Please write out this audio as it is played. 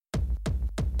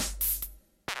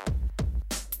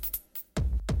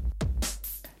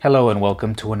Hello and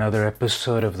welcome to another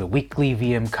episode of the weekly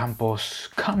vmcampos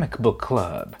Comic Book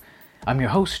Club. I'm your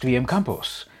host,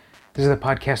 vmcampos. This is a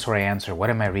podcast where I answer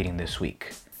what am I reading this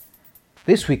week.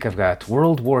 This week I've got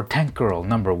World War Tank Girl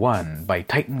 #1 by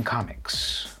Titan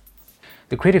Comics.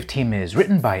 The creative team is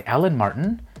written by Alan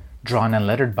Martin, drawn and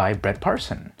lettered by Brett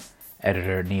Parson,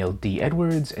 editor Neil D.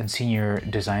 Edwards, and senior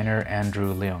designer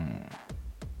Andrew Leung.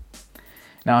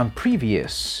 Now, on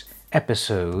previous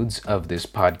episodes of this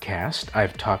podcast,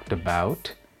 I've talked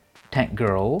about Tank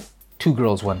Girl, Two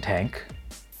Girls, One Tank,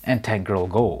 and Tank Girl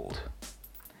Gold.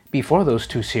 Before those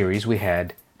two series, we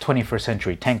had 21st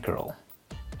Century Tank Girl.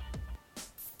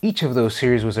 Each of those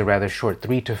series was a rather short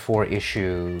 3 to 4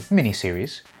 issue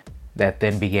miniseries that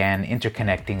then began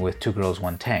interconnecting with Two Girls,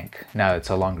 One Tank. Now it's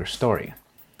a longer story.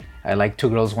 I liked Two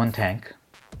Girls, One Tank,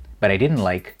 but I didn't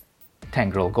like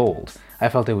Tank Girl Gold. I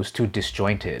felt it was too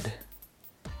disjointed.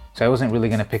 So I wasn't really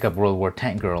going to pick up World War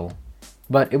Tank Girl,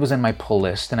 but it was in my pull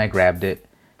list and I grabbed it,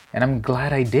 and I'm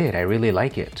glad I did. I really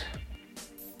like it.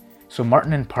 So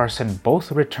Martin and Parson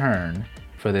both return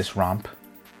for this romp.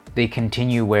 They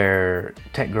continue where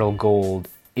Tank Girl Gold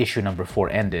issue number 4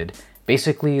 ended.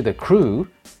 Basically, the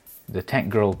Tank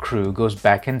Girl crew goes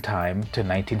back in time to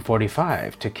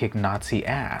 1945 to kick Nazi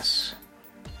ass.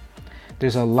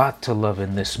 There's a lot to love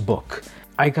in this book.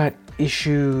 I got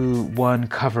issue 1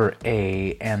 cover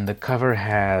A, and the cover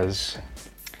has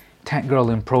Tank Girl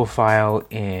in profile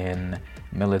in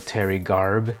military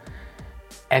garb,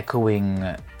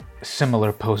 echoing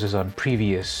similar poses on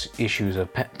previous issues of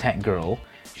Tank Girl.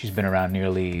 She's been around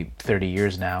nearly 30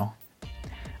 years now.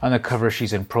 On the cover,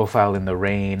 she's in profile in the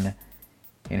rain,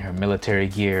 in her military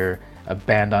gear. A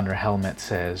band on her helmet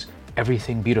says,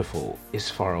 "Everything beautiful is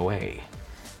far away."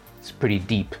 It's pretty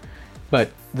deep,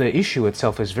 but the issue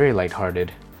itself is very lighthearted.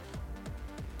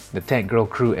 The Tank Girl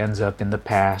crew ends up in the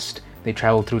past. They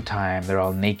travel through time. They're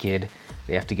all naked.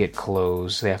 They have to get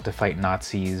clothes. They have to fight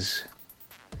Nazis.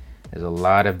 There's a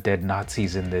lot of dead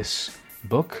Nazis in this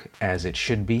book, as it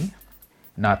should be.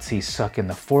 Nazis suck in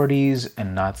the 40s,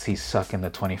 and Nazis suck in the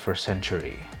 21st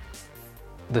century.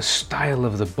 The style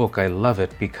of the book, I love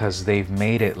it because they've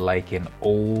made it like an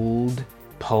old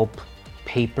pulp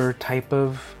paper type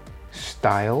of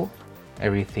style.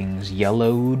 Everything's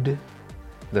yellowed.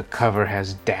 The cover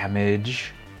has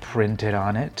damage printed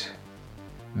on it.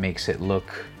 Makes it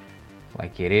look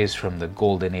like it is from the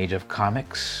golden age of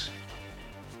comics.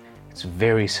 It's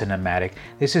very cinematic.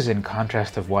 This is in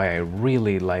contrast of why I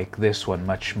really like this one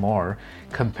much more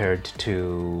compared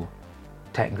to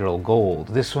Tank Girl Gold.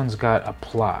 This one's got a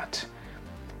plot.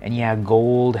 And yeah,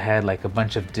 Gold had like a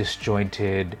bunch of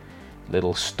disjointed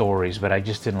little stories, but I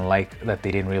just didn't like that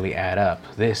they didn't really add up.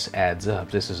 This adds up.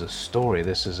 This is a story.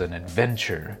 This is an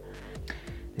adventure.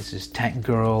 This is Tank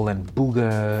Girl and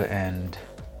Booga and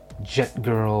Jet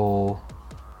Girl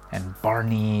and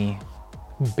Barney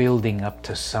building up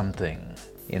to something.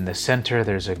 In the center,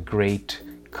 there's a great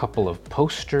couple of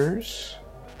posters.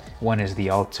 One is the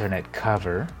alternate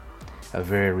cover, a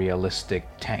very realistic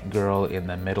Tank Girl in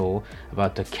the middle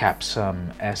about to cap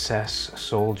some SS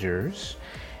soldiers,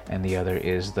 and the other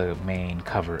is the main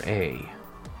cover A.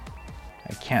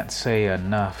 I can't say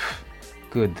enough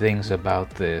good things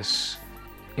about this.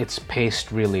 It's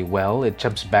paced really well. It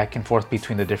jumps back and forth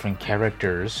between the different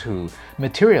characters who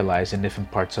materialize in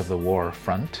different parts of the war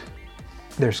front.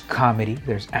 There's comedy,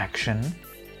 there's action.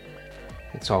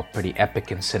 It's all pretty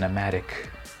epic and cinematic.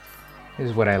 This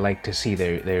is what I like to see.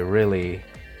 They're really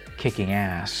kicking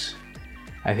ass.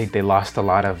 I think they lost a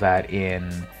lot of that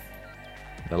in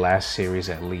the last series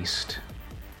at least.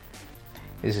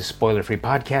 This is a spoiler-free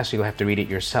podcast, so you'll have to read it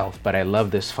yourself, but I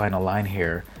love this final line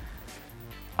here.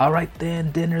 "Alright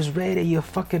then, dinner's ready, you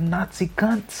fucking Nazi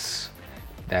cunts."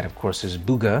 That, of course, is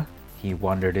Booga. He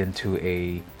wandered into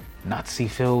a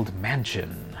Nazi-filled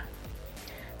mansion.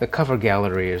 The cover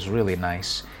gallery is really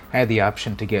nice. I had the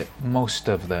option to get most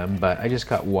of them, but I just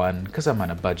got one because I'm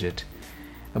on a budget.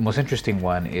 The most interesting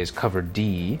one is cover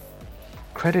D,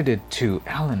 credited to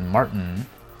Alan Martin,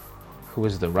 who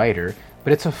is the writer,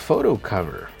 but it's a photo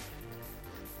cover.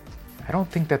 I don't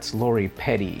think that's Lori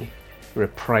Petty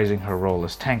reprising her role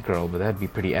as Tank Girl, but that'd be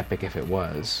pretty epic if it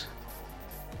was.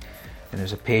 And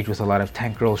there's a page with a lot of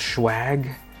Tank Girl swag,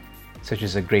 such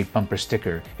as a great bumper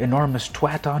sticker, "Enormous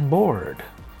twat on board."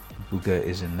 Booga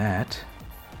is in that.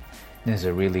 There's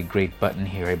a really great button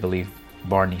here. I believe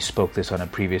Barney spoke this on a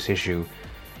previous issue.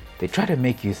 They try to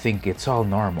make you think it's all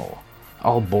normal,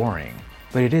 all boring,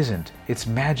 but it isn't. It's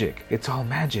magic. It's all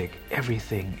magic.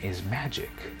 Everything is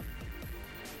magic.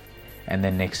 And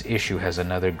then next issue has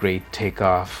another great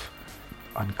takeoff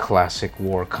on classic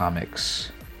war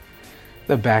comics.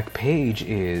 The back page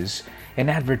is an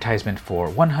advertisement for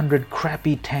 100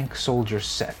 crappy tank soldier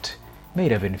set,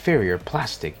 made of inferior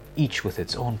plastic, each with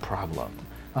its own problem.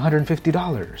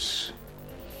 $150.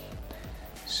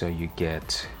 So you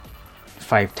get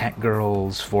 5 tank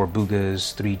girls, 4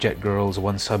 boogas, 3 jet girls,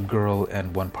 1 sub girl,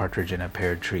 and 1 partridge in a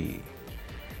pear tree.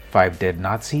 5 dead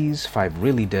Nazis, 5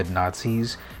 really dead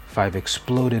Nazis, 5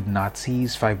 exploded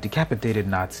Nazis, 5 decapitated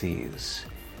Nazis,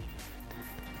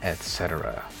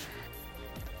 etc.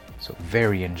 So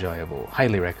very enjoyable,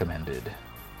 highly recommended.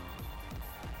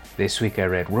 This week I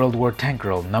read World War Tank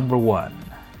Girl #1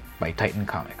 by Titan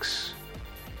Comics.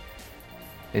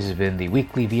 This has been the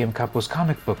weekly VM Campos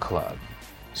Comic Book Club.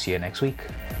 See you next week.